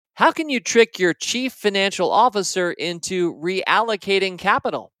How can you trick your chief financial officer into reallocating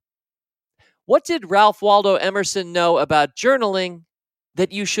capital? What did Ralph Waldo Emerson know about journaling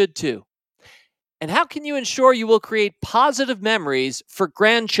that you should too? And how can you ensure you will create positive memories for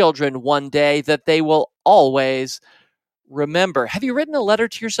grandchildren one day that they will always remember? Have you written a letter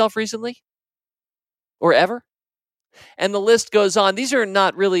to yourself recently? Or ever? And the list goes on. These are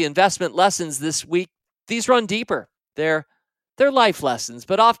not really investment lessons this week. These run deeper. They're life lessons,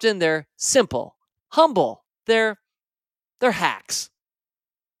 but often they're simple, humble. They're hacks.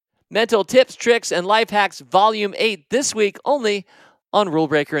 Mental Tips, Tricks, and Life Hacks Volume 8 this week only on Rule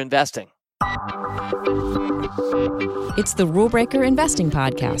Breaker Investing. It's the Rule Breaker Investing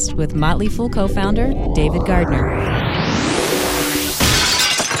Podcast with Motley Fool co-founder David Gardner.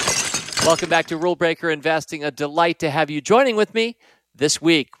 Welcome back to Rule Breaker Investing. A delight to have you joining with me this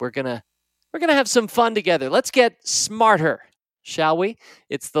week. We're gonna have some fun together. Let's get smarter, shall we?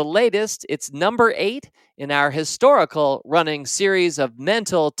 It's the latest. It's number 8 in our historical running series of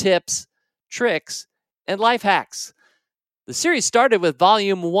mental tips, tricks, and life hacks. The series started with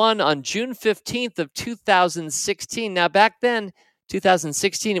Volume 1 on June 15th of 2016. Now, back then,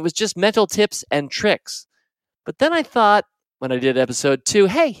 2016, it was just mental tips and tricks. But then I thought, when I did Episode 2,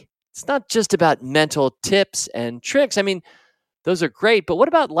 hey, it's not just about mental tips and tricks. I mean, those are great, but what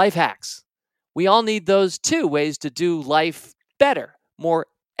about life hacks? We all need those too, ways to do life better, more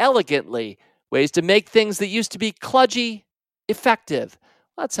elegantly, ways to make things that used to be kludgy effective.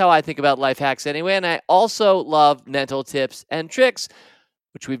 That's how I think about life hacks anyway, and I also love mental tips and tricks,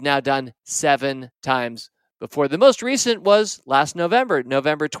 which we've now done 7 times before. The most recent was last November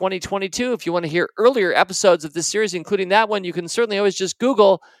 2022. If you want to hear earlier episodes of this series, including that one, you can certainly always just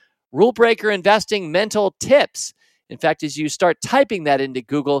Google Rule Breaker Investing Mental Tips. In fact, as you start typing that into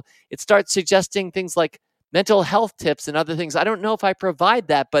Google, it starts suggesting things like mental health tips and other things. I don't know if I provide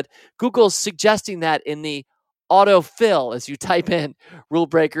that, but Google's suggesting that in the autofill as you type in Rule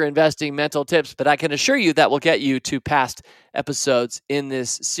Breaker Investing Mental Tips. But I can assure you that will get you to past episodes in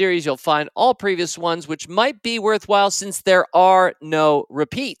this series. You'll find all previous ones, which might be worthwhile since there are no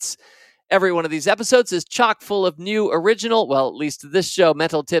repeats. Every one of these episodes is chock full of new, original, well, at least this show,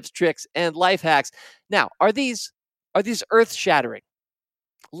 mental tips, tricks, and life hacks. Now, are these earth-shattering,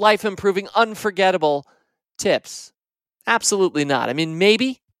 life-improving, unforgettable tips? Absolutely not. I mean,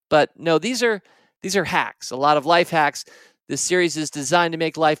 maybe, but no, these are hacks, a lot of life hacks. This series is designed to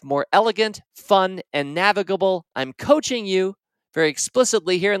make life more elegant, fun, and navigable. I'm coaching you very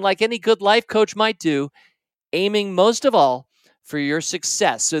explicitly here, and like any good life coach might do, aiming most of all for your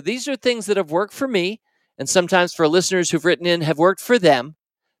success. So these are things that have worked for me, and sometimes for listeners who've written in have worked for them,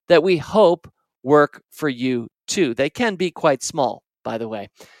 that we hope work for you too. They can be quite small, by the way.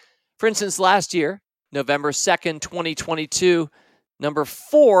 For instance, last year, November 2nd, 2022, number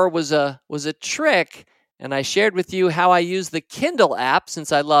 4 was a trick, and I shared with you how I use the Kindle app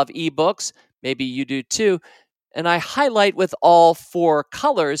since I love ebooks. Maybe you do too. And I highlight with all 4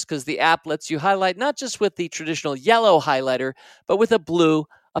 colors because the app lets you highlight not just with the traditional yellow highlighter, but with a blue,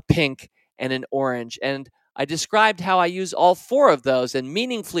 a pink, and an orange. And I described how I use all 4 of those and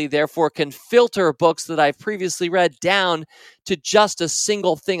meaningfully, therefore, can filter books that I've previously read down to just a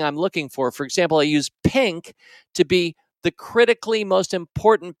single thing I'm looking for. For example, I use pink to be the critically most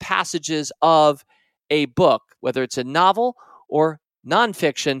important passages of a book, whether it's a novel or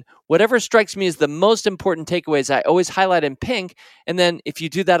nonfiction. Whatever strikes me as the most important takeaways, I always highlight in pink. And then if you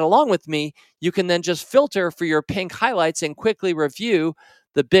do that along with me, you can then just filter for your pink highlights and quickly review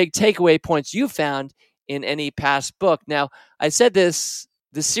the big takeaway points you found in any past book. Now, I said this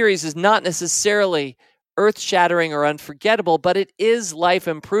series is not necessarily earth-shattering or unforgettable, but it is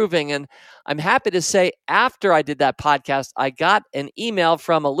life-improving. And I'm happy to say after I did that podcast, I got an email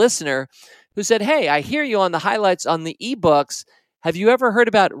from a listener who said, hey, I hear you on the highlights on the ebooks. Have you ever heard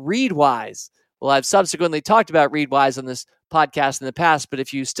about Readwise? Well, I've subsequently talked about Readwise on this podcast in the past, but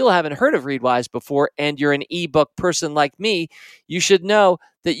if you still haven't heard of Readwise before and you're an ebook person like me, you should know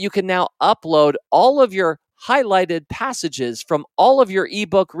that you can now upload all of your highlighted passages from all of your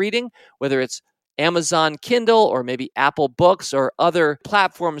ebook reading, whether it's Amazon Kindle or maybe Apple Books or other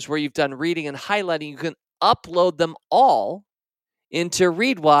platforms where you've done reading and highlighting. You can upload them all into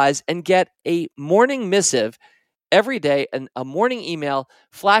Readwise and get a morning missive every day, and a morning email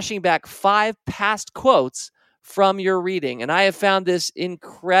flashing back 5 past quotes from your reading. And I have found this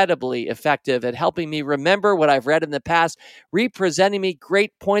incredibly effective at helping me remember what I've read in the past, representing me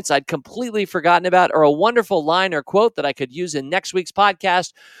great points I'd completely forgotten about, or a wonderful line or quote that I could use in next week's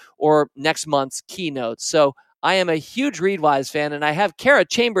podcast or next month's keynote. So I am a huge Readwise fan, and I have Kara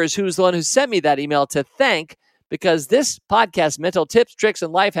Chambers, who's the one who sent me that email, to thank, because this podcast, Mental Tips, Tricks,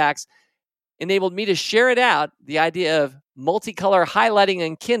 and Life Hacks, enabled me to share it out, the idea of multicolor highlighting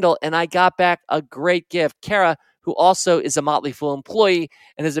in Kindle, and I got back a great gift. Kara, who also is a Motley Fool employee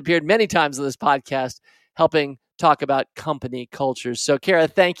and has appeared many times on this podcast, helping talk about company cultures. So, Kara,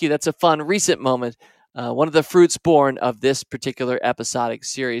 thank you. That's a fun, recent moment. One of the fruits born of this particular episodic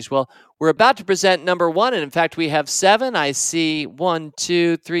series. Well, we're about to present number 1, and in fact, we have 7. I see 1,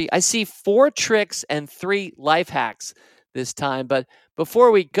 2, 3. I see 4 tricks and 3 life hacks this time. But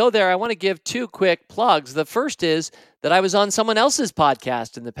before we go there, I want to give 2 quick plugs. The first is that I was on someone else's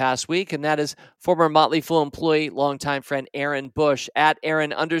podcast in the past week, and that is former Motley Fool employee, longtime friend Aaron Bush, at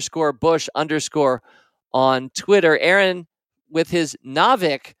Aaron_Bush_ on Twitter. Aaron, with his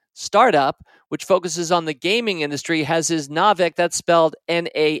Naavik startup, which focuses on the gaming industry, has his Naavik, that's spelled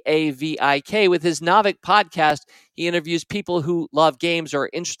Naavik. With his Naavik podcast, he interviews people who love games or are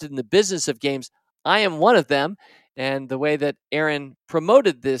interested in the business of games. I am one of them. And the way that Aaron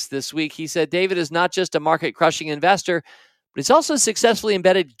promoted this week, he said, David is not just a market-crushing investor, but he's also successfully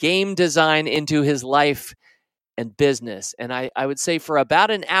embedded game design into his life and business. And I would say for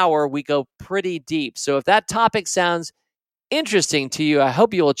about an hour, we go pretty deep. So if that topic sounds interesting to you, I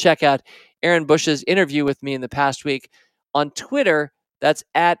hope you will check out Aaron Bush's interview with me in the past week. On Twitter, that's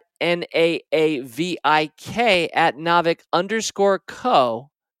at Naavik, at Naavik_co.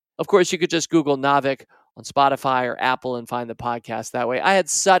 Of course, you could just Google Naavik on Spotify or Apple and find the podcast that way. I had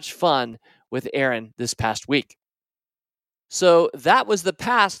such fun with Aaron this past week. So that was the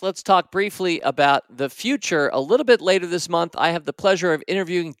past. Let's talk briefly about the future. A little bit later this month, I have the pleasure of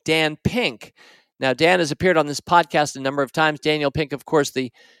interviewing Dan Pink. Now, Dan has appeared on this podcast a number of times. Daniel Pink, of course,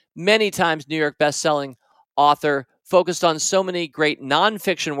 the many times New York bestselling author, focused on so many great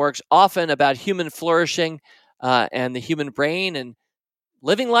nonfiction works, often about human flourishing and the human brain and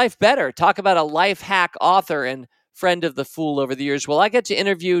living life better. Talk about a life hack author and friend of the Fool over the years. Well, I get to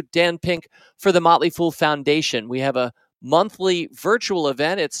interview Dan Pink for the Motley Fool Foundation. We have a monthly virtual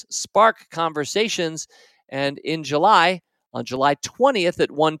event. It's Spark Conversations. And in July, on July 20th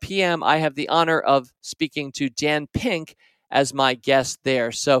at 1 p.m., I have the honor of speaking to Dan Pink as my guest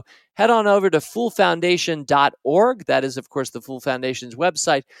there. So head on over to foolfoundation.org. That is, of course, the Fool Foundation's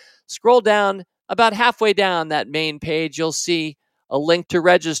website. Scroll down about halfway down that main page. You'll see a link to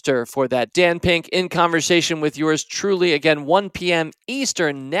register for that. Dan Pink in conversation with yours truly. Again, 1 p.m.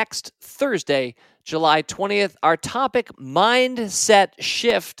 Eastern next Thursday, July 20th. Our topic, mindset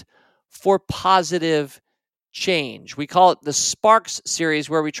shift for positive change. We call it the Sparks series,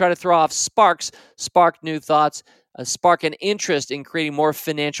 where we try to throw off sparks, spark new thoughts, spark an interest in creating more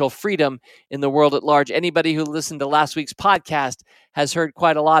financial freedom in the world at large. Anybody who listened to last week's podcast has heard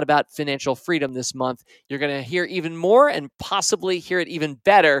quite a lot about financial freedom this month. You're going to hear even more and possibly hear it even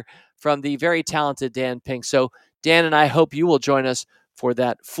better from the very talented Dan Pink. So Dan and I hope you will join us for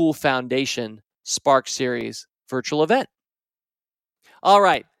that Fool Foundation Spark Series virtual event. All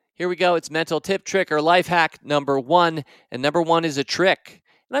right, here we go. It's mental tip, trick, or life hack number 1. And number 1 is a trick.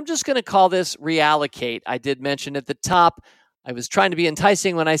 And I'm just going to call this Reallocate. I did mention at the top, I was trying to be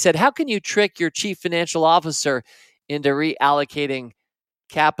enticing when I said, how can you trick your chief financial officer into reallocating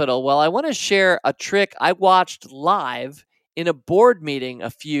capital? Well, I want to share a trick I watched live in a board meeting a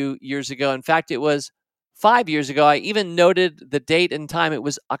few years ago. In fact, it was 5 years ago. I even noted the date and time. It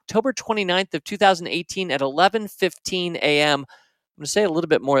was October 29th of 2018 at 11:15 a.m. I'm going to say a little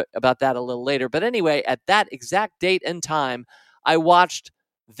bit more about that a little later. But anyway, at that exact date and time, I watched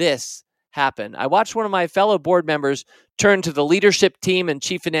this happen. I watched one of my fellow board members turn to the leadership team and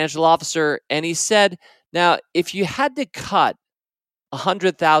chief financial officer, and he said, now, if you had to cut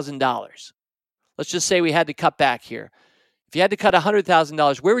 $100,000, let's just say we had to cut back here. If you had to cut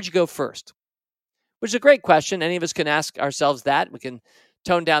 $100,000, where would you go first? Which is a great question. Any of us can ask ourselves that. We can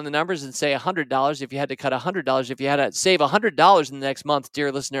tone down the numbers and say $100. If you had to cut $100, if you had to save $100 in the next month,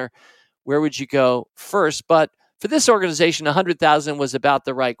 dear listener, where would you go first? But for this organization, $100,000 was about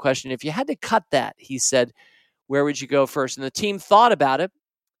the right question. If you had to cut that, he said, where would you go first? And the team thought about it,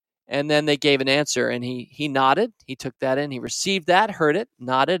 and then they gave an answer. And he nodded. He took that in. He received that, heard it,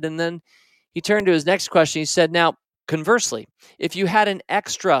 nodded, and then he turned to his next question. He said, now, conversely, if you had an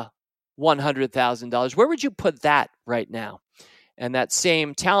extra $100,000, where would you put that right now? And that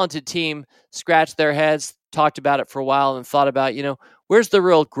same talented team scratched their heads, talked about it for a while, and thought about, where's the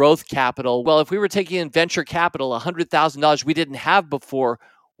real growth capital? Well, if we were taking in venture capital, $100,000 we didn't have before,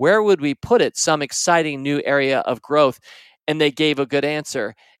 where would we put it? Some exciting new area of growth. And they gave a good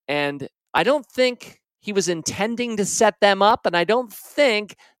answer. And I don't think he was intending to set them up, and I don't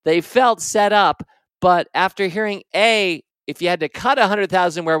think they felt set up. But after hearing A, if you had to cut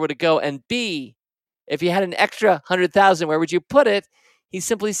 $100,000, where would it go? And B, If you had an extra 100,000, where would you put it? He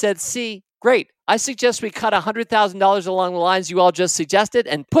simply said, C, great. I suggest we cut $100,000 along the lines you all just suggested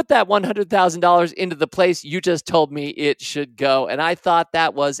and put that $100,000 into the place you just told me it should go. And I thought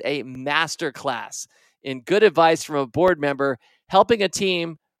that was a masterclass in good advice from a board member, helping a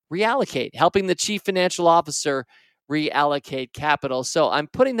team reallocate, helping the chief financial officer reallocate capital. So I'm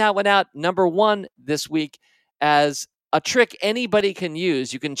putting that one out, number one this week, as a trick anybody can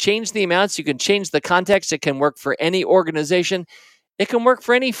use. You can change the amounts, you can change the context. It can work for any organization. It can work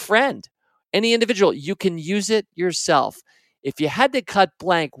for any friend, any individual. You can use it yourself. If you had to cut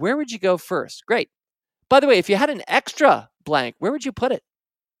blank, where would you go first? Great. By the way, if you had an extra blank, where would you put it?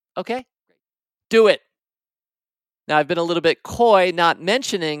 Okay, do it. Now, I've been a little bit coy not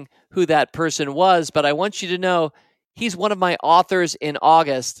mentioning who that person was, but I want you to know he's one of my authors in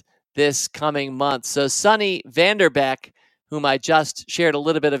August this coming month. So Sonny Vanderbeck, whom I just shared a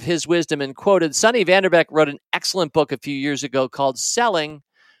little bit of his wisdom and quoted, Sonny Vanderbeck wrote an excellent book a few years ago called Selling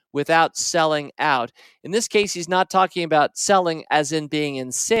Without Selling Out. In this case, he's not talking about selling as in being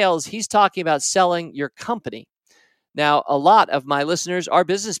in sales. He's talking about selling your company. Now, a lot of my listeners are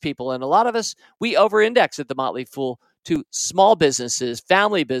business people, and a lot of us, we over-index at The Motley Fool to small businesses,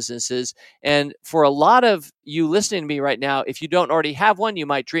 family businesses. And for a lot of you listening to me right now, if you don't already have one, you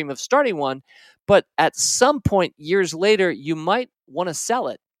might dream of starting one. But at some point, years later, you might want to sell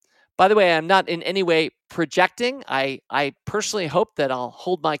it. By the way, I'm not in any way projecting. I personally hope that I'll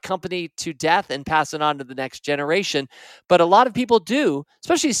hold my company to death and pass it on to the next generation. But a lot of people do,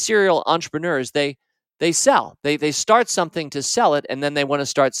 especially serial entrepreneurs. They sell. They start something to sell it, and then they want to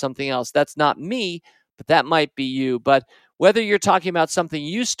start something else. That's not me, but that might be you. But whether you're talking about something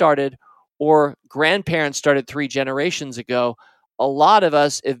you started or grandparents started 3 generations ago, a lot of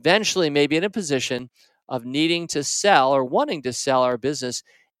us eventually may be in a position of needing to sell or wanting to sell our business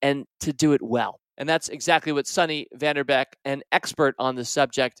and to do it well. And that's exactly what Sonny Vanderbeck, an expert on the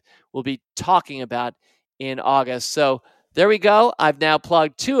subject, will be talking about in August. So there we go. I've now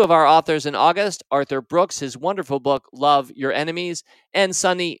plugged 2 of our authors in August, Arthur Brooks, his wonderful book, Love Your Enemies, and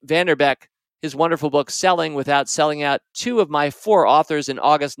Sonny Vanderbeck, his wonderful book, Selling Without Selling Out. 2 of my 4 authors in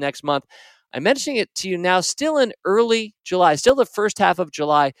August next month. I'm mentioning it to you now, still in early July, still the first half of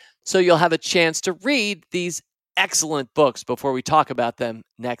July, so you'll have a chance to read these excellent books before we talk about them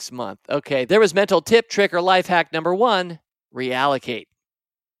next month. Okay, there was mental tip, trick, or life hack number 1, reallocate.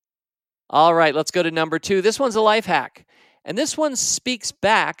 All right, let's go to number 2. This one's a life hack. And this one speaks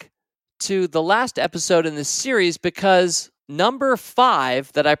back to the last episode in this series because number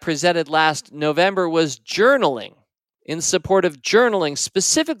 5 that I presented last November was journaling, in support of journaling,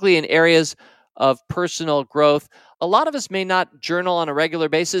 specifically in areas of personal growth. A lot of us may not journal on a regular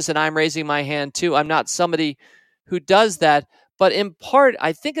basis, and I'm raising my hand too. I'm not somebody who does that, but in part,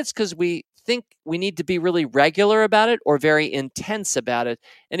 I think it's because we think we need to be really regular about it or very intense about it.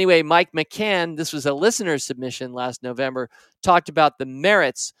 Anyway, Mike McCann, this was a listener submission last November, talked about the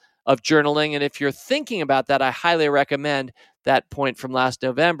merits of journaling. And if you're thinking about that, I highly recommend that point from last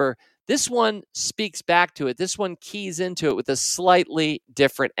November. This one speaks back to it. This one keys into it with a slightly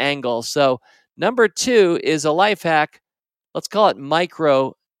different angle. So number 2 is a life hack. Let's call it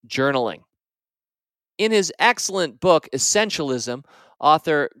micro journaling. In his excellent book, Essentialism,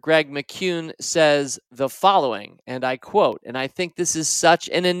 author Greg McCune says the following, and I quote, and I think this is such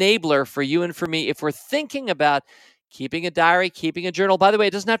an enabler for you and for me if we're thinking about keeping a diary, keeping a journal. By the way,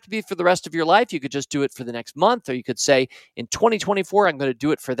 it doesn't have to be for the rest of your life. You could just do it for the next month, or you could say, in 2024, I'm going to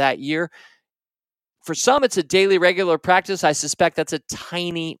do it for that year. For some, it's a daily regular practice. I suspect that's a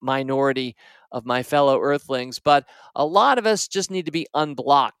tiny minority of my fellow earthlings, but a lot of us just need to be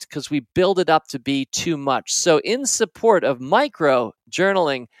unblocked because we build it up to be too much. So in support of micro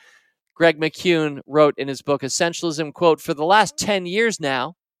journaling, Greg McCune wrote in his book, Essentialism, quote, "For the last 10 years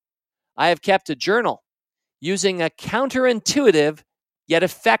now, I have kept a journal using a counterintuitive yet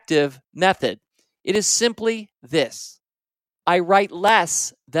effective method. It is simply this: I write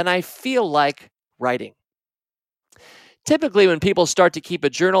less than I feel like writing." Typically, when people start to keep a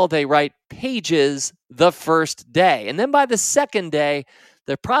journal, they write pages the first day. And then by the second day,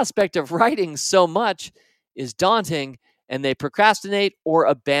 the prospect of writing so much is daunting, and they procrastinate or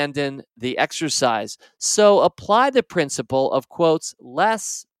abandon the exercise. So apply the principle of, quotes,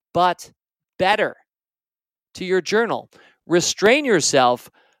 less but better to your journal. Restrain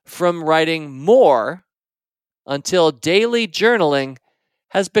yourself from writing more until daily journaling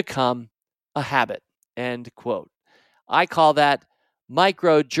has become a habit, end quote. I call that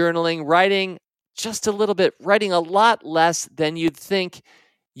micro journaling, writing just a little bit, writing a lot less than you'd think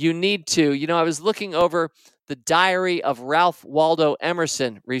you need to. You know, I was looking over the diary of Ralph Waldo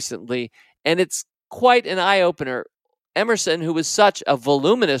Emerson recently, and it's quite an eye-opener. Emerson, who was such a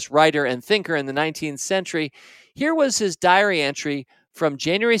voluminous writer and thinker in the 19th century, here was his diary entry from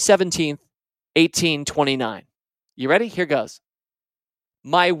January 17th, 1829. You ready? Here goes.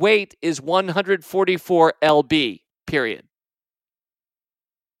 My weight is 144 lb, period.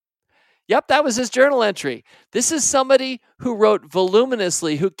 Yep, that was his journal entry. This is somebody who wrote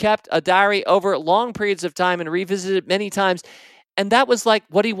voluminously, who kept a diary over long periods of time and revisited it many times. And that was like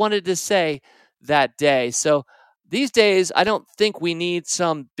what he wanted to say that day. So these days, I don't think we need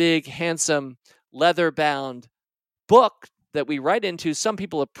some big, handsome, leather-bound book that we write into. Some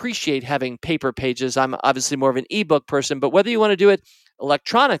people appreciate having paper pages. I'm obviously more of an ebook person, but whether you want to do it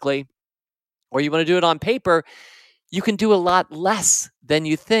electronically or you want to do it on paper, you can do a lot less than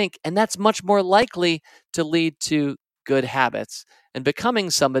you think, and that's much more likely to lead to good habits and becoming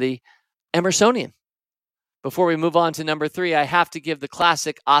somebody Emersonian. Before we move on to number 3, I have to give the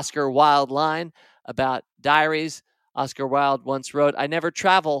classic Oscar Wilde line about diaries. Oscar Wilde once wrote, "I never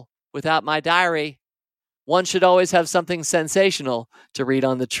travel without my diary. One should always have something sensational to read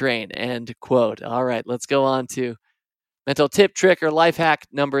on the train." End quote. All right, let's go on to mental tip, trick, or life hack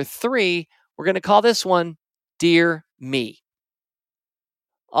number 3. We're going to call this one Dear Me.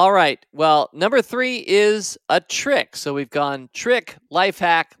 All right. Well, number 3 is a trick. So we've gone trick, life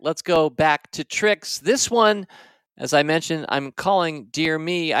hack. Let's go back to tricks. This one, as I mentioned, I'm calling Dear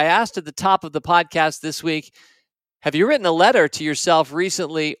Me. I asked at the top of the podcast this week, have you written a letter to yourself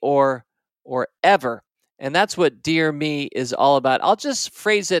recently or ever? And that's what Dear Me is all about. I'll just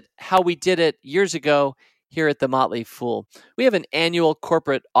phrase it how we did it years ago here at the Motley Fool. We have an annual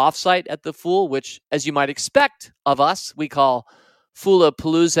corporate offsite at the Fool, which, as you might expect of us, we call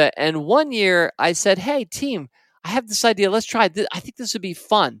Foolapalooza. And one year I said, hey, team, I have this idea. Let's try this. I think this would be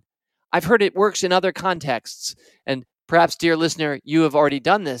fun. I've heard it works in other contexts. And perhaps, dear listener, you have already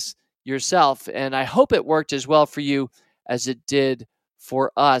done this yourself. And I hope it worked as well for you as it did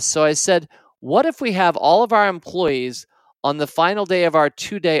for us. So I said, what if we have all of our employees on the final day of our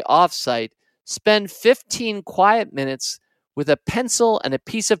 2-day offsite spend 15 quiet minutes with a pencil and a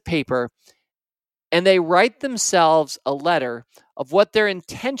piece of paper, and they write themselves a letter of what their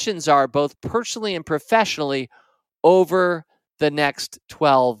intentions are, both personally and professionally, over the next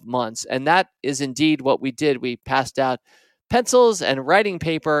 12 months. And that is indeed what we did. We passed out pencils and writing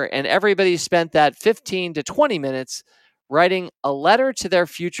paper, and everybody spent that 15 to 20 minutes writing a letter to their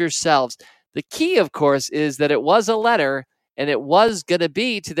future selves. The key, of course, is that it was a letter, and it was going to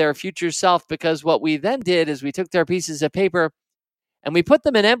be to their future self, because what we then did is we took their pieces of paper and we put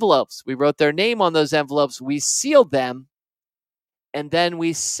them in envelopes. We wrote their name on those envelopes. We sealed them, and then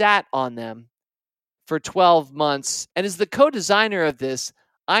we sat on them for 12 months. And as the co-designer of this,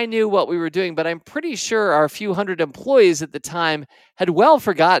 I knew what we were doing, but I'm pretty sure our few hundred employees at the time had well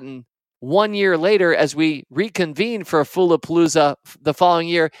forgotten 1 year later as we reconvened for a Foolapalooza the following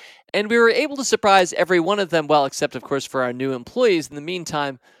year. And we were able to surprise every one of them, well, except, of course, for our new employees in the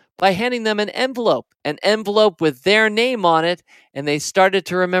meantime, by handing them an envelope with their name on it. And they started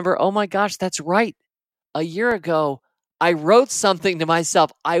to remember, oh my gosh, that's right. A year ago, I wrote something to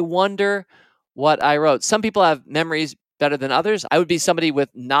myself. I wonder what I wrote. Some people have memories better than others. I would be somebody with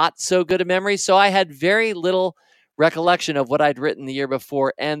not so good a memory. So I had very little recollection of what I'd written the year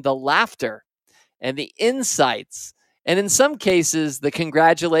before, and the laughter and the insights, and in some cases, the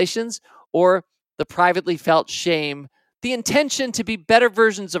congratulations or the privately felt shame, the intention to be better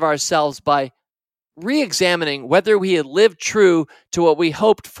versions of ourselves by re-examining whether we had lived true to what we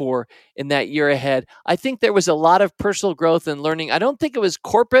hoped for in that year ahead. I think there was a lot of personal growth and learning. I don't think it was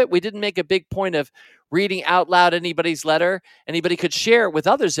corporate. We didn't make a big point of reading out loud anybody's letter. Anybody could share it with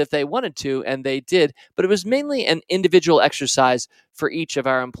others if they wanted to, and they did. But it was mainly an individual exercise for each of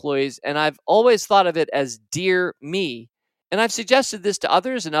our employees. And I've always thought of it as Dear Me. And I've suggested this to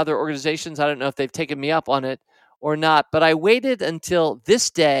others and other organizations. I don't know if they've taken me up on it or not, but I waited until this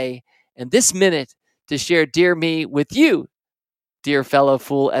day and this minute to share Dear Me with you, dear fellow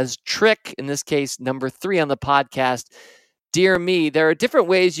fool, as trick, in this case, number 3 on the podcast, Dear Me. There are different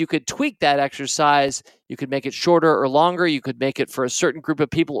ways you could tweak that exercise. You could make it shorter or longer. You could make it for a certain group of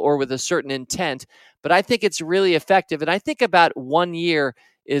people or with a certain intent. But I think it's really effective. And I think about 1 year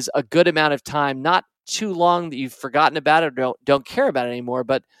is a good amount of time, not too long that you've forgotten about it or don't care about it anymore,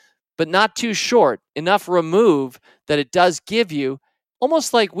 but not too short, enough remove that it does give you,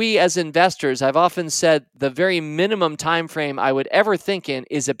 almost like we as investors, I've often said the very minimum time frame I would ever think in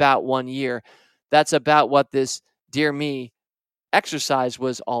is about 1 year. That's about what this Dear Me exercise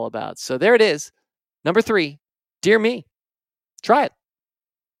was all about. So there it is. Number 3, Dear Me. Try it.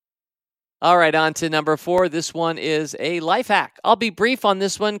 All right, on to number 4. This one is a life hack. I'll be brief on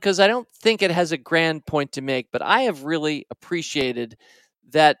this one because I don't think it has a grand point to make, but I have really appreciated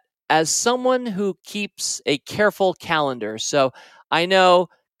that as someone who keeps a careful calendar. So I know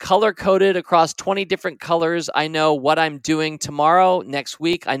color coded across 20 different colors. I know what I'm doing tomorrow, next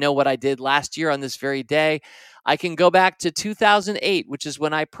week. I know what I did last year on this very day. I can go back to 2008, which is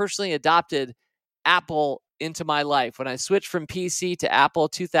when I personally adopted Apple into my life. When I switched from PC to Apple,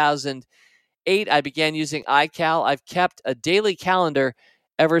 2008, I began using iCal. I've kept a daily calendar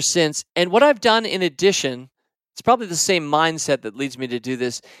ever since. And what I've done in addition, it's probably the same mindset that leads me to do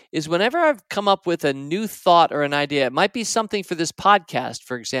this, is whenever I've come up with a new thought or an idea, it might be something for this podcast,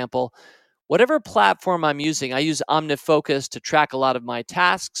 for example, whatever platform I'm using. I use OmniFocus to track a lot of my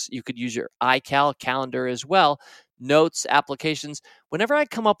tasks. You could use your iCal calendar as well, notes, applications. Whenever I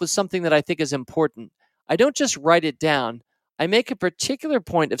come up with something that I think is important, I don't just write it down. I make a particular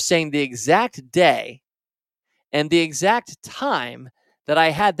point of saying the exact day and the exact time that I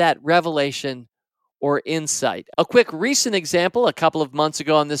had that revelation or insight. A quick recent example, a couple of months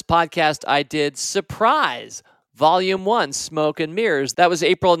ago on this podcast, I did Surprise, Volume 1, Smoke and Mirrors. That was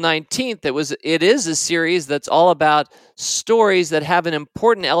April 19th. It is a series that's all about stories that have an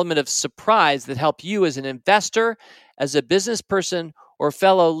important element of surprise that help you as an investor, as a business person, or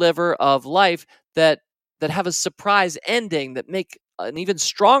fellow liver of life that have a surprise ending that make an even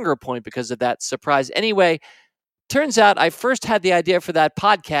stronger point because of that surprise. Anyway, turns out I first had the idea for that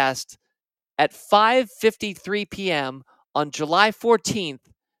podcast at 5:53 p.m. on July 14th,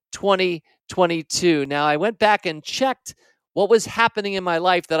 2022. Now, I went back and checked what was happening in my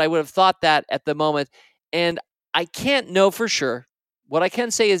life that I would have thought that at the moment, and I can't know for sure. What I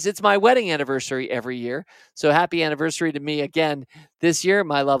can say is it's my wedding anniversary every year. So happy anniversary to me again this year.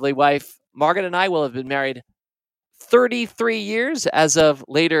 My lovely wife, Margaret, and I will have been married 33 years as of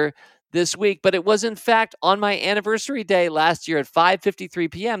later this week. But it was, in fact, on my anniversary day last year at 5:53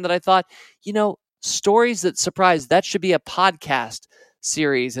 p.m. that I thought, stories that surprise, that should be a podcast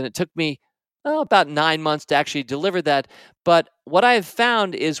series. And it took me about 9 months to actually deliver that. But what I have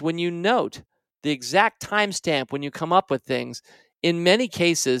found is when you note the exact timestamp when you come up with things, in many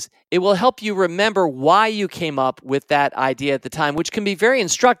cases, it will help you remember why you came up with that idea at the time, which can be very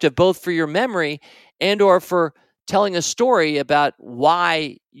instructive both for your memory and or for telling a story about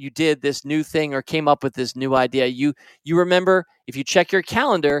why you did this new thing or came up with this new idea. You remember, if you check your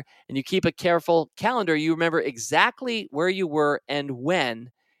calendar and you keep a careful calendar, you remember exactly where you were and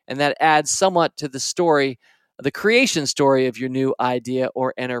when, and that adds somewhat to the story, the creation story of your new idea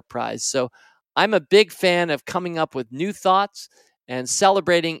or enterprise. So I'm a big fan of coming up with new thoughts and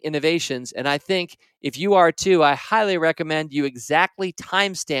celebrating innovations. And I think if you are too, I highly recommend you exactly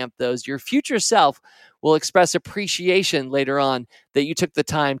timestamp those. Your future self will express appreciation later on that you took the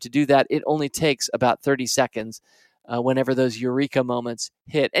time to do that. It only takes about 30 seconds whenever those eureka moments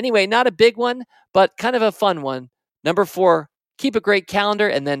hit. Anyway, not a big one, but kind of a fun one. Number 4, keep a great calendar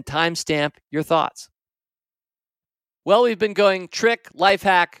and then timestamp your thoughts. Well, we've been going trick, life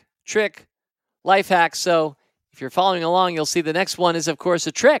hack, trick, life hack. So if you're following along, you'll see the next one is, of course,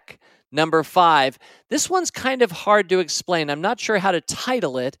 a trick. Number 5. This one's kind of hard to explain. I'm not sure how to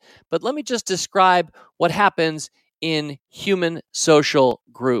title it, but let me just describe what happens in human social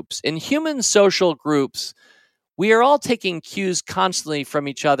groups. In human social groups, we are all taking cues constantly from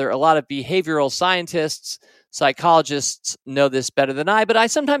each other. A lot of behavioral scientists, psychologists know this better than I, but I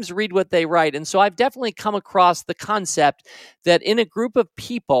sometimes read what they write. And so I've definitely come across the concept that in a group of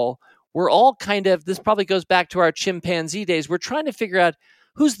people, we're all this probably goes back to our chimpanzee days. We're trying to figure out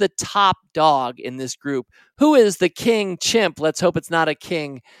who's the top dog in this group. Who is the king chimp? Let's hope it's not a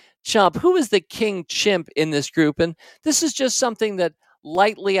king chump. Who is the king chimp in this group? And this is just something that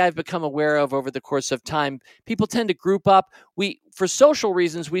lightly I've become aware of over the course of time. People tend to group up. For social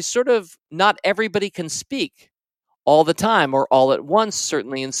reasons, not everybody can speak all the time or all at once,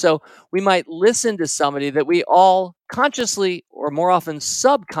 certainly. And so we might listen to somebody that we all consciously or more often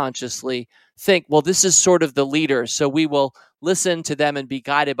subconsciously think, well, this is sort of the leader. So we will listen to them and be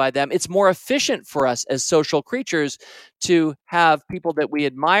guided by them. It's more efficient for us as social creatures to have people that we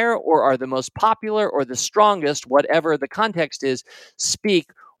admire or are the most popular or the strongest, whatever the context is,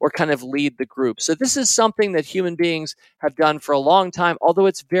 speak or kind of lead the group. So this is something that human beings have done for a long time, although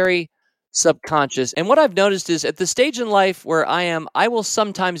it's very subconscious. And what I've noticed is at the stage in life where I am, I will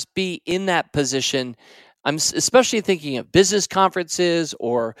sometimes be in that position. I'm especially thinking of business conferences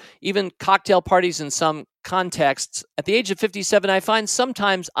or even cocktail parties in some contexts. At the age of 57, I find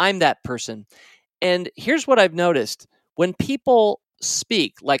sometimes I'm that person. And here's what I've noticed. When people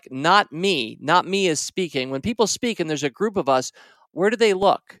speak, like not me is speaking, when people speak and there's a group of us, where do they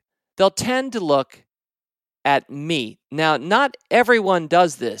look? they'll tend to look at me. Now, not everyone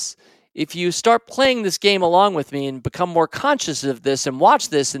does this. If you start playing this game along with me and become more conscious of this and watch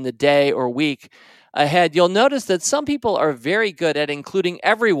this in the day or week ahead, you'll notice that some people are very good at including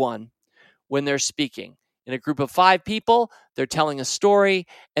everyone when they're speaking. In a group of 5 people, they're telling a story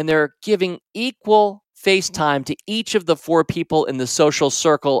and they're giving equal face time to each of the 4 people in the social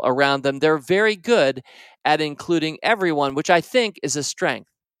circle around them. They're very good at including everyone, which I think is a strength.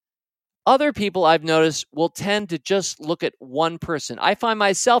 Other people I've noticed will tend to just look at one person. I find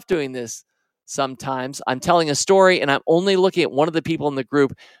myself doing this sometimes. I'm telling a story and I'm only looking at one of the people in the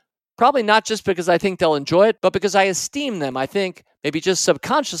group, probably not just because I think they'll enjoy it, but because I esteem them. I think maybe just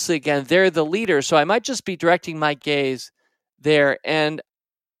subconsciously, again, they're the leader. So I might just be directing my gaze there. And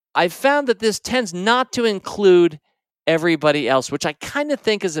I found that this tends not to include everybody else, which I kind of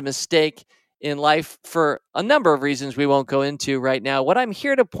think is a mistake in life for a number of reasons we won't go into right now. What I'm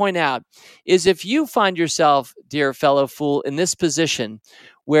here to point out is if you find yourself, dear fellow fool, in this position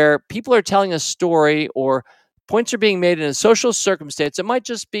where people are telling a story or points are being made in a social circumstance, it might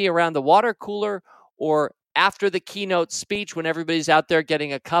just be around the water cooler or after the keynote speech when everybody's out there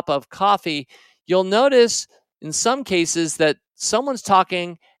getting a cup of coffee, you'll notice in some cases that someone's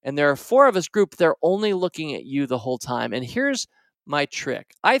talking and there are 4 of us group, they're only looking at you the whole time. And here's my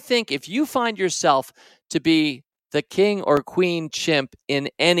trick. I think if you find yourself to be the king or queen chimp in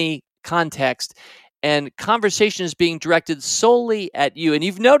any context and conversation is being directed solely at you, and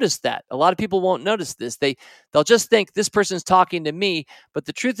you've noticed that. A lot of people won't notice this. They'll just think this person's talking to me, but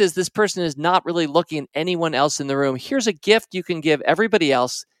the truth is this person is not really looking at anyone else in the room. Here's a gift you can give everybody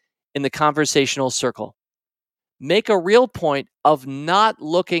else in the conversational circle. Make a real point of not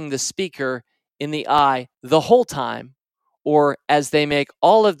looking the speaker in the eye the whole time, or as they make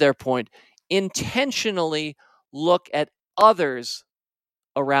all of their point, intentionally look at others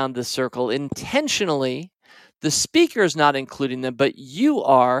around the circle. Intentionally, the speaker is not including them, but you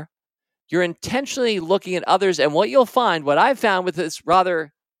are. You're intentionally looking at others. And what you'll find, what I've found with this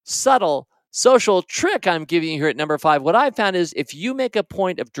rather subtle social trick I'm giving you here at number 5, what I've found is if you make a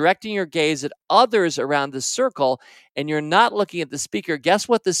point of directing your gaze at others around the circle and you're not looking at the speaker, guess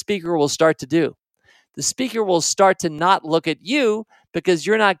what the speaker will start to do? The speaker will start to not look at you because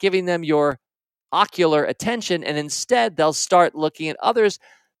you're not giving them your ocular attention, and instead they'll start looking at others.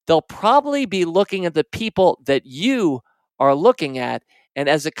 They'll probably be looking at the people that you are looking at, and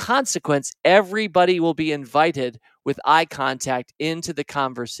as a consequence, everybody will be invited with eye contact into the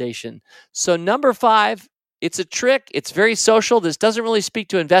conversation. So number 5, it's a trick. It's very social. This doesn't really speak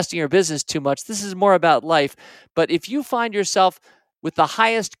to investing or business too much. This is more about life. But if you find yourself with the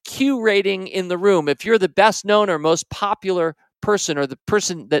highest Q rating in the room, if you're the best known or most popular person or the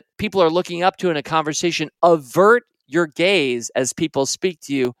person that people are looking up to in a conversation, avert your gaze as people speak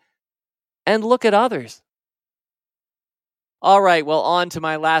to you and look at others. All right, well, on to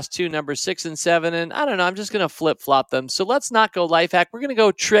my last 2, number 6 and 7. And I don't know, I'm just going to flip-flop them. So let's not go life hack. We're going to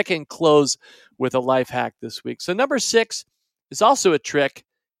go trick and close with a life hack this week. So number 6 is also a trick.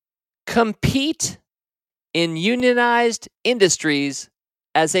 Compete in unionized industries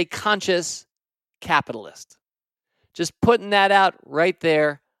as a conscious capitalist. Just putting that out right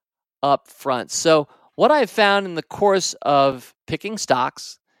there up front. So what I've found in the course of picking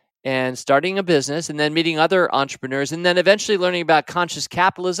stocks and starting a business and then meeting other entrepreneurs and then eventually learning about conscious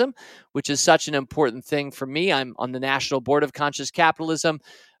capitalism, which is such an important thing for me. I'm on the national board of conscious capitalism.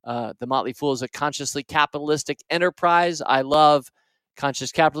 The Motley Fool is a consciously capitalistic enterprise. I love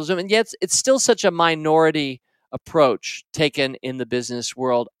conscious capitalism, and yet it's still such a minority approach taken in the business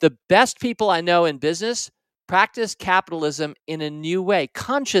world. The best people I know in business practice capitalism in a new way,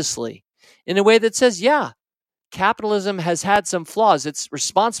 consciously, in a way that says, yeah, capitalism has had some flaws. It's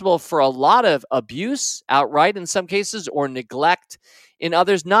responsible for a lot of abuse outright in some cases or neglect in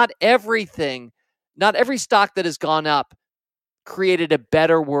others. Not every stock that has gone up created a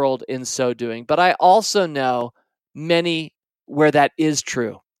better world in so doing. But I also know many where that is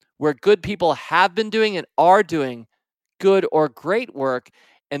true, where good people have been doing and are doing good or great work.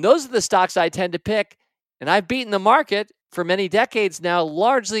 And those are the stocks I tend to pick. And I've beaten the market for many decades now,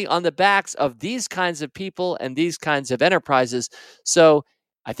 largely on the backs of these kinds of people and these kinds of enterprises. So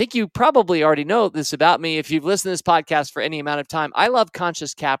I think you probably already know this about me if you've listened to this podcast for any amount of time. I love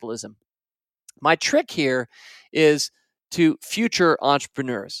conscious capitalism. My trick here is to future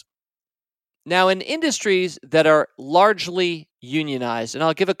entrepreneurs. Now, in industries that are largely unionized, and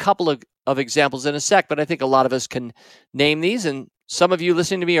I'll give a couple of examples in a sec, but I think a lot of us can name these, and some of you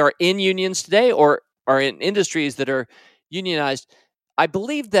listening to me are in unions today or are in industries that are unionized. I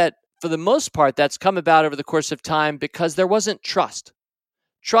believe that for the most part, that's come about over the course of time because there wasn't trust.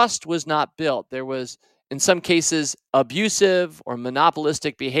 trust was not built. There was, in some cases, abusive or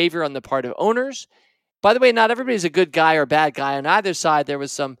monopolistic behavior on the part of owners. By the way, not everybody's a good guy or bad guy. On either side, there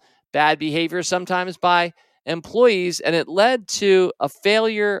was some bad behavior sometimes by employees, and it led to a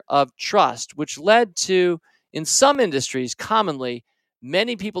failure of trust, which led to, in some industries, commonly,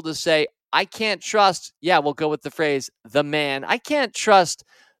 many people to say, I can't trust, we'll go with the phrase, the man. I can't trust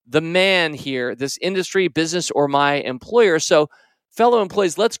the man here, this industry, business, or my employer. So, fellow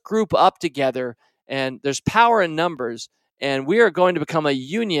employees, let's group up together, and there's power in numbers, and we are going to become a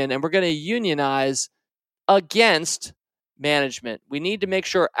union, and we're going to unionize against management. We need to make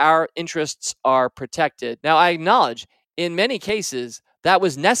sure our interests are protected. Now, I acknowledge in many cases that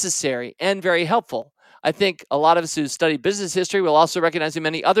was necessary and very helpful. I think a lot of us who study business history will also recognize in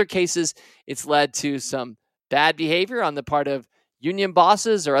many other cases it's led to some bad behavior on the part of union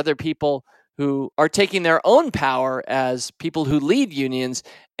bosses or other people who are taking their own power as people who lead unions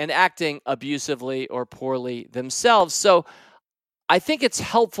and acting abusively or poorly themselves. So I think it's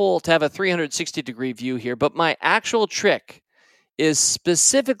helpful to have a 360-degree view here, but my actual trick is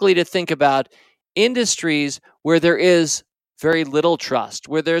specifically to think about industries where there is very little trust,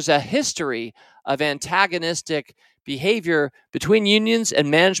 where there's a history of antagonistic behavior between unions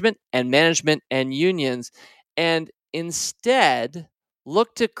and management and unions, and instead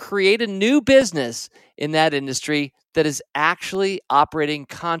look to create a new business in that industry that is actually operating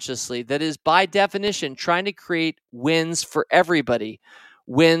consciously, that is by definition trying to create wins for everybody,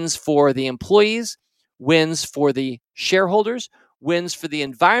 wins for the employees, wins for the shareholders, wins for the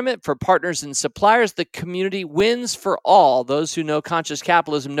environment, for partners and suppliers, the community, wins for all. Those who know conscious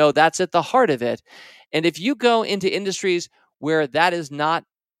capitalism know that's at the heart of it. And if you go into industries where that is not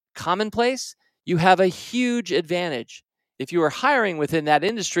commonplace, you have a huge advantage. If you are hiring within that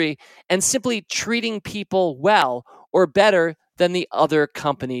industry and simply treating people well or better than the other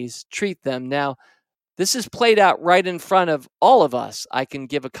companies treat them. Now, this is played out right in front of all of us. I can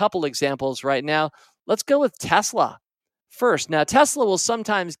give a couple examples right now. Let's go with Tesla first. Now, Tesla will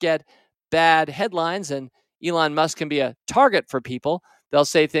sometimes get bad headlines, and Elon Musk can be a target for people. They'll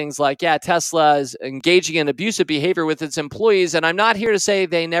say things like, Tesla is engaging in abusive behavior with its employees, and I'm not here to say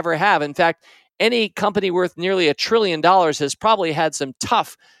they never have. In fact, any company worth nearly $1 trillion has probably had some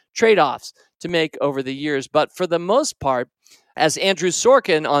tough trade-offs to make over the years. But for the most part, as Andrew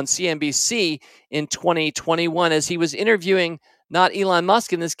Sorkin on CNBC in 2021, as he was interviewing not Elon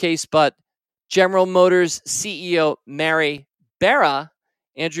Musk in this case, but General Motors CEO Mary Barra,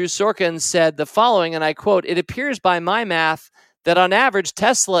 Andrew Sorkin said the following, and I quote, "It appears by my math that on average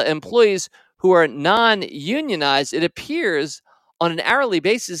Tesla employees who are non-unionized, it appears on an hourly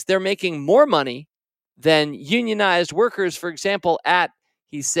basis they're making more money than unionized workers, for example, at,"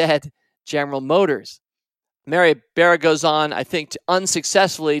 he said, "General Motors." Mary Barra goes on, I think,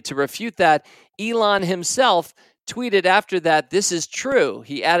 unsuccessfully to refute that. Elon himself tweeted after that, "This is true."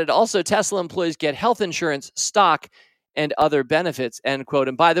 He added, "Also, Tesla employees get health insurance, stock, and other benefits," end quote.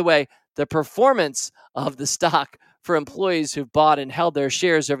 And by the way, the performance of the stock for employees who've bought and held their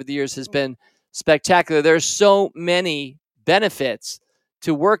shares over the years has been spectacular. There's so many benefits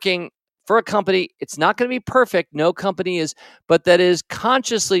to working for a company. It's not going to be perfect. No company is, but that is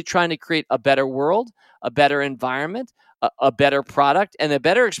consciously trying to create a better world, a better environment, a better product, and a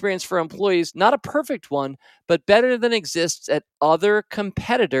better experience for employees. Not a perfect one, but better than exists at other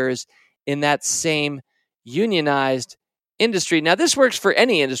competitors in that same unionized industry. Now, this works for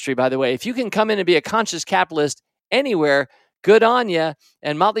any industry, by the way. If you can come in and be a conscious capitalist anywhere, good on you.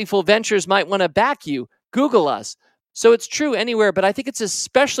 And Motley Fool Ventures might want to back you. Google us. So it's true anywhere, but I think it's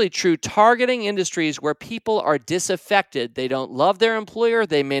especially true targeting industries where people are disaffected. They don't love their employer.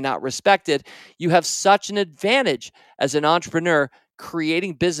 They may not respect it. You have such an advantage as an entrepreneur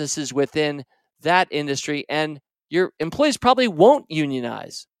creating businesses within that industry, and your employees probably won't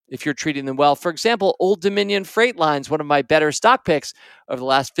unionize if you're treating them well. For example, Old Dominion Freight Lines, one of my better stock picks over the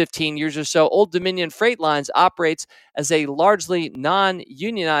last 15 years or so. Old Dominion Freight Lines operates as a largely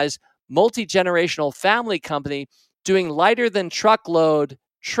non-unionized, multi-generational family company doing lighter than truckload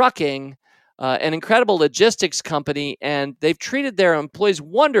trucking, an incredible logistics company, and they've treated their employees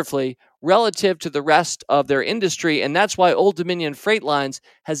wonderfully relative to the rest of their industry, and that's why Old Dominion Freight Lines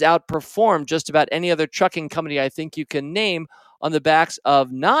has outperformed just about any other trucking company I think you can name on the backs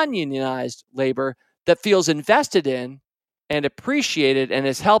of non-unionized labor that feels invested in and appreciated and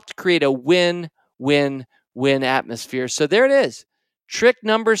has helped create a win-win-win atmosphere. So there it is. Trick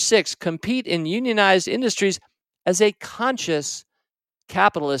number 6, compete in unionized industries as a conscious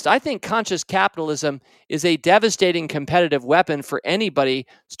capitalist. I think conscious capitalism is a devastating competitive weapon for anybody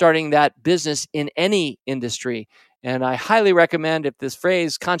starting that business in any industry. And I highly recommend, if this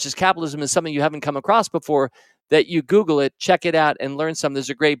phrase, conscious capitalism, is something you haven't come across before, that you Google it, check it out, and learn some. There's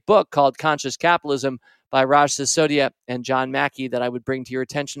a great book called Conscious Capitalism by Raj Sisodia and John Mackey that I would bring to your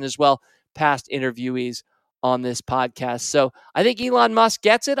attention as well, past interviewees on this podcast. So I think Elon Musk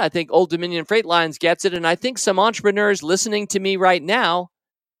gets it. I think Old Dominion Freight Lines gets it. And I think some entrepreneurs listening to me right now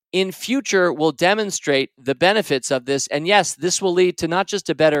in future will demonstrate the benefits of this. And yes, this will lead to not just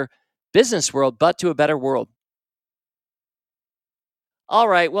a better business world, but to a better world. All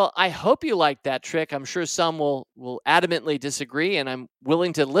right. Well, I hope you like that trick. I'm sure some will adamantly disagree, and I'm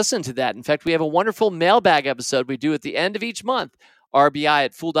willing to listen to that. In fact, we have a wonderful mailbag episode we do at the end of each month.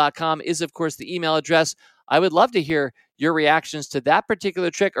 RBI@fool.com is, of course, the email address. I would love to hear your reactions to that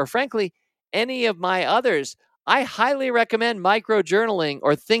particular trick, or frankly, any of my others. I highly recommend micro-journaling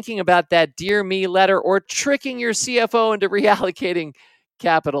or thinking about that Dear Me letter or tricking your CFO into reallocating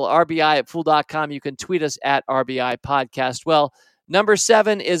capital. RBI@fool.com. You can tweet us at RBI Podcast. Well, number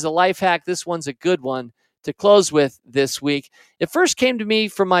 7 is a life hack. This one's a good one to close with this week. It first came to me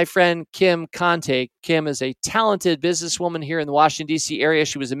from my friend Kim Conte. Kim is a talented businesswoman here in the Washington, D.C. area.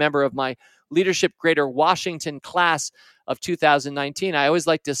 She was a member of my Leadership Greater Washington class of 2019. I always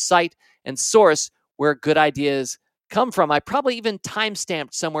like to cite and source where good ideas come from. I probably even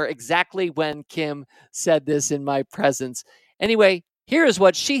timestamped somewhere exactly when Kim said this in my presence. Anyway, here is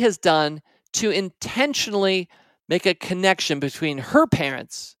what she has done to intentionally make a connection between her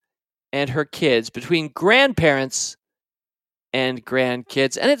parents and her kids, between grandparents and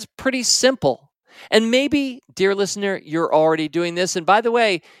grandkids. And it's pretty simple. And maybe, dear listener, you're already doing this. And by the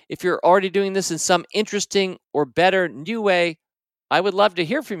way, if you're already doing this in some interesting or better new way, I would love to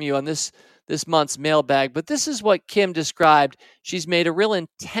hear from you on this month's mailbag. But this is what Kim described. She's made a real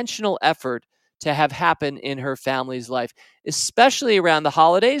intentional effort to have happen in her family's life, especially around the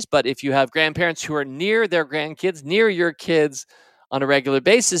holidays. But if you have grandparents who are near their grandkids, near your kids on a regular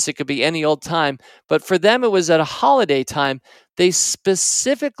basis, it could be any old time. But for them, it was at a holiday time. They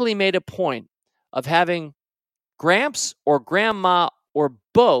specifically made a point of having Gramps or Grandma or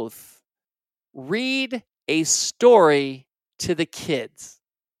both read a story to the kids.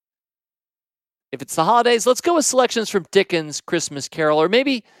 If it's the holidays, let's go with selections from Dickens' Christmas Carol, or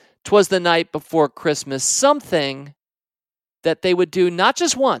maybe 'Twas the Night Before Christmas, something that they would do not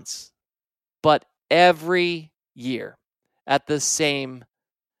just once, but every year at the same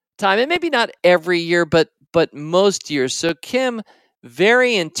time. And maybe not every year, but most years. So Kim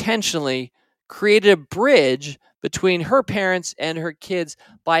very intentionally created a bridge between her parents and her kids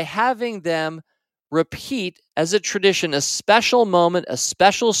by having them repeat as a tradition a special moment, a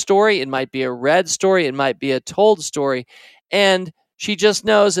special story. It might be a read story, it might be a told story. And she just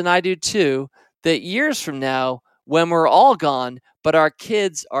knows, and I do too, that years from now, when we're all gone, but our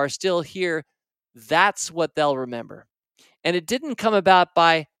kids are still here, that's what they'll remember. And it didn't come about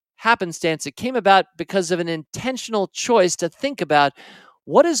by happenstance. It came about because of an intentional choice to think about,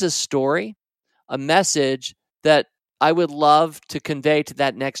 what is a story, a message that I would love to convey to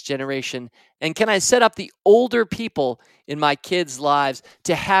that next generation? And can I set up the older people in my kids' lives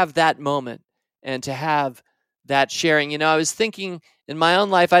to have that moment and to have that sharing? You know, I was thinking in my own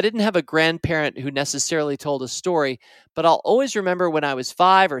life, I didn't have a grandparent who necessarily told a story, but I'll always remember when I was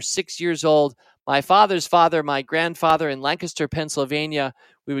 5 or 6 years old, my father's father, my grandfather in Lancaster, Pennsylvania,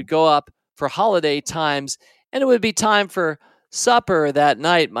 we would go up for holiday times, and it would be time for supper that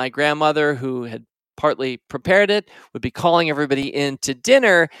night. My grandmother, who had partly prepared it, would be calling everybody in to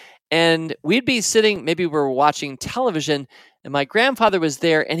dinner, and we'd be sitting, maybe we were watching television, and my grandfather was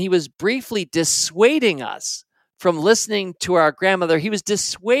there, and he was briefly dissuading us from listening to our grandmother. He was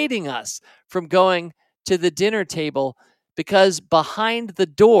dissuading us from going to the dinner table because behind the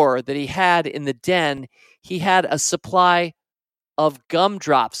door that he had in the den, he had a supply of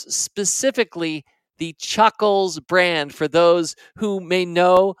gumdrops, specifically the Chuckles brand, for those who may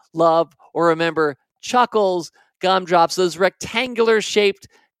know, love, or remember Chuckles gumdrops, those rectangular shaped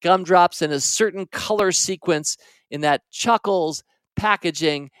gumdrops in a certain color sequence in that Chuckles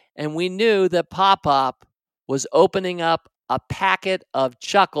packaging. And we knew that Pop-Pop was opening up a packet of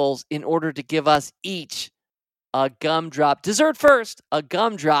Chuckles in order to give us each a gumdrop. Dessert first, a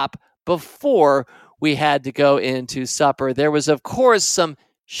gumdrop before we had to go into supper. There was, of course, some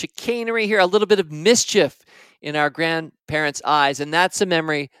chicanery here, a little bit of mischief in our grandparents' eyes, and that's a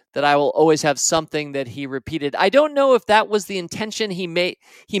memory that I will always have, something that he repeated. I don't know if that was the intention he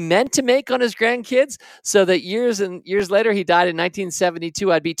meant to make on his grandkids, so that years and years later, he died in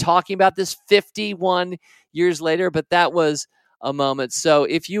 1972, I'd be talking about this 51 years later, but that was a moment. So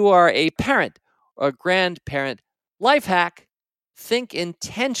if you are a parent or a grandparent, life hack, think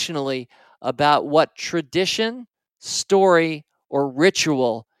intentionally about what tradition, story, or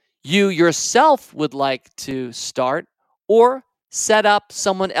ritual you yourself would like to start, or set up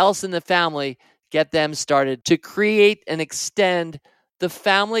someone else in the family, get them started to create and extend the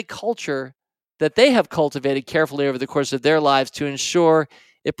family culture that they have cultivated carefully over the course of their lives to ensure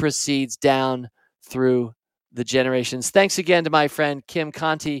it proceeds down through the generations. Thanks again to my friend Kim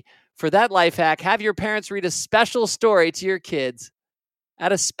Conti for that life hack. Have your parents read a special story to your kids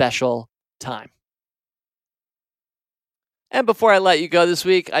at a special time. And before I let you go this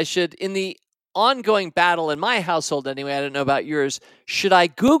week, I should, in the ongoing battle in my household anyway, I don't know about yours, should I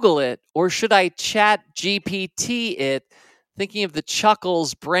Google it or should I chat GPT it? Thinking of the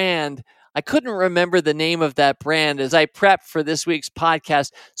Chuckles brand, I couldn't remember the name of that brand as I prepped for this week's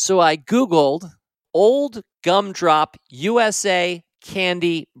podcast. So I Googled Old Gumdrop USA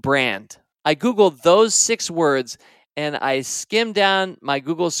candy brand. I Googled those 6 words and I skimmed down my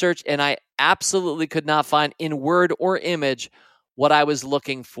Google search and I absolutely could not find in word or image what I was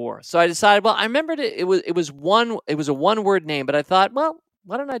looking for. So I decided, well, I remembered it was a 1-word name, but I thought, well,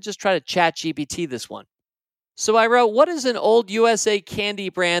 why don't I just try to chat GPT this one? So I wrote, what is an old USA candy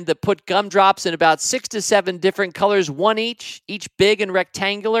brand that put gumdrops in about 6 to 7 different colors, one each big and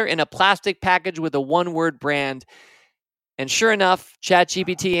rectangular, in a plastic package with a 1-word brand? And sure enough,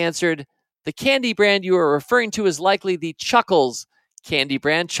 ChatGPT answered, the candy brand you are referring to is likely the Chuckles candy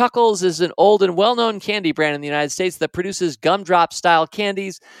brand. Chuckles is an old and well-known candy brand in the United States that produces gumdrop-style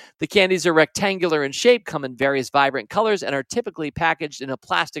candies. The candies are rectangular in shape, come in various vibrant colors, and are typically packaged in a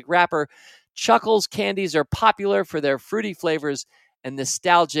plastic wrapper. Chuckles candies are popular for their fruity flavors and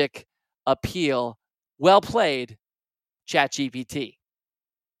nostalgic appeal. Well played, ChatGPT.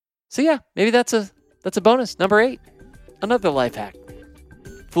 So yeah, maybe that's a bonus. Number 8, another life hack.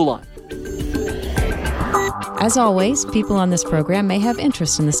 Fool on. As always, people on this program may have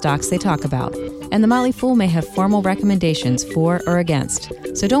interest in the stocks they talk about, and the Motley Fool may have formal recommendations for or against.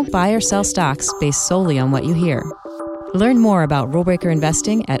 So don't buy or sell stocks based solely on what you hear. Learn more about rule breaker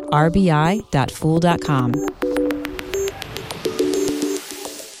investing at rbi.fool.com.